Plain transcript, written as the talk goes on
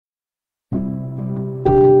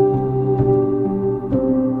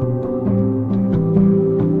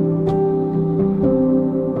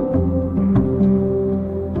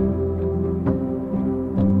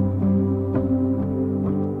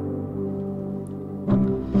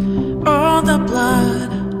blood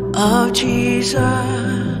of Jesus.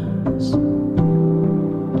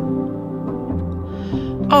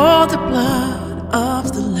 Oh, the blood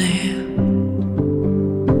of the Lamb.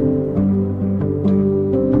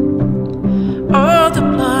 Oh, the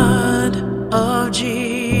blood of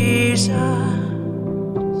Jesus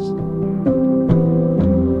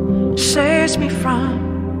saves me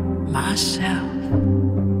from myself,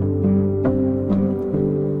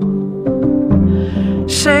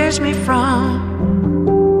 saves me from,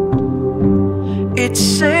 it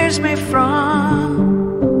saves me from,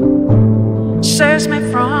 saves me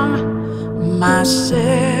from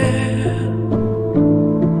myself.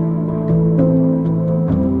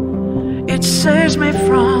 It saves me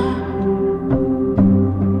from,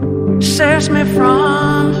 saves me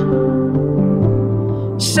from,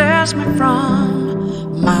 saves me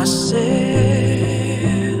from myself.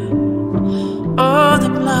 Oh, the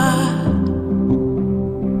blood,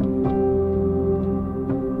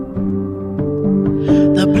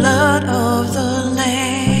 the blood of the Lamb.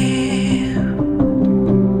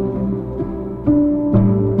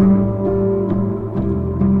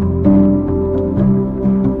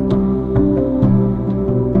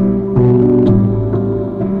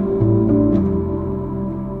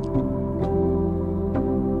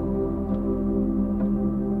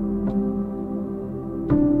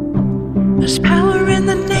 There's power in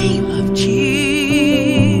the name of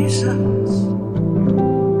Jesus.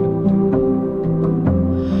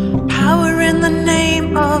 Power in the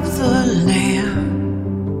name of the Lamb.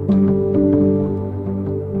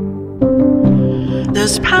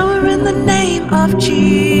 There's power in the name of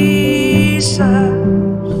Jesus.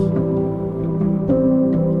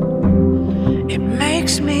 It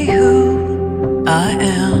makes me who I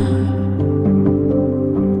am.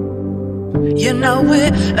 You know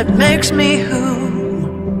it, it makes me who,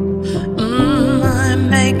 it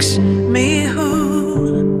makes me who,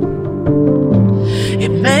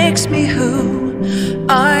 it makes me who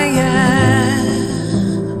I am.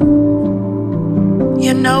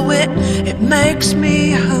 You know it, it makes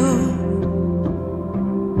me who,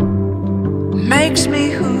 makes me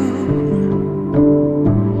who,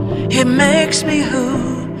 it makes me who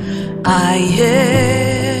I am.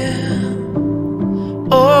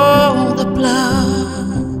 Oh, the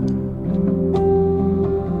blood,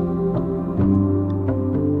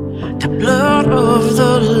 the blood of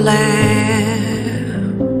the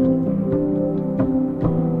Lamb.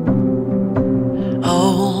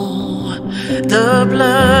 Oh, the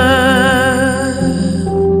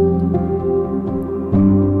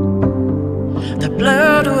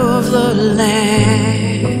blood of the Lamb.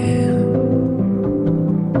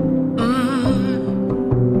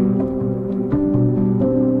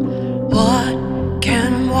 What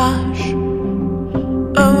can wash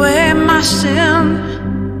away my sin?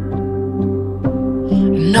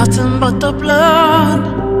 Nothing but the blood,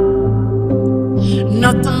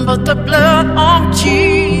 nothing but the blood of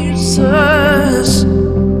Jesus.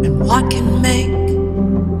 And what can make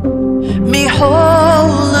me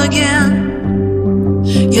whole again?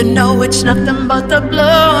 You know it's nothing but the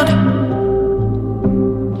blood,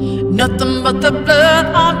 nothing but the blood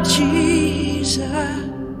of Jesus.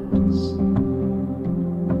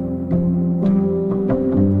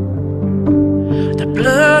 The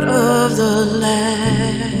blood of the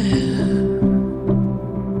Lamb.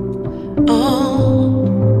 Oh,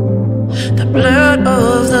 the blood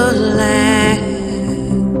of the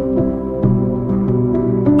Lamb.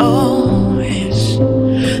 Oh, yes,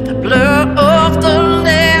 the blood of the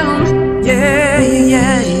Lamb. Yeah,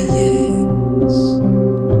 yeah, yes.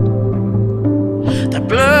 The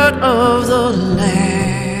blood of the Lamb.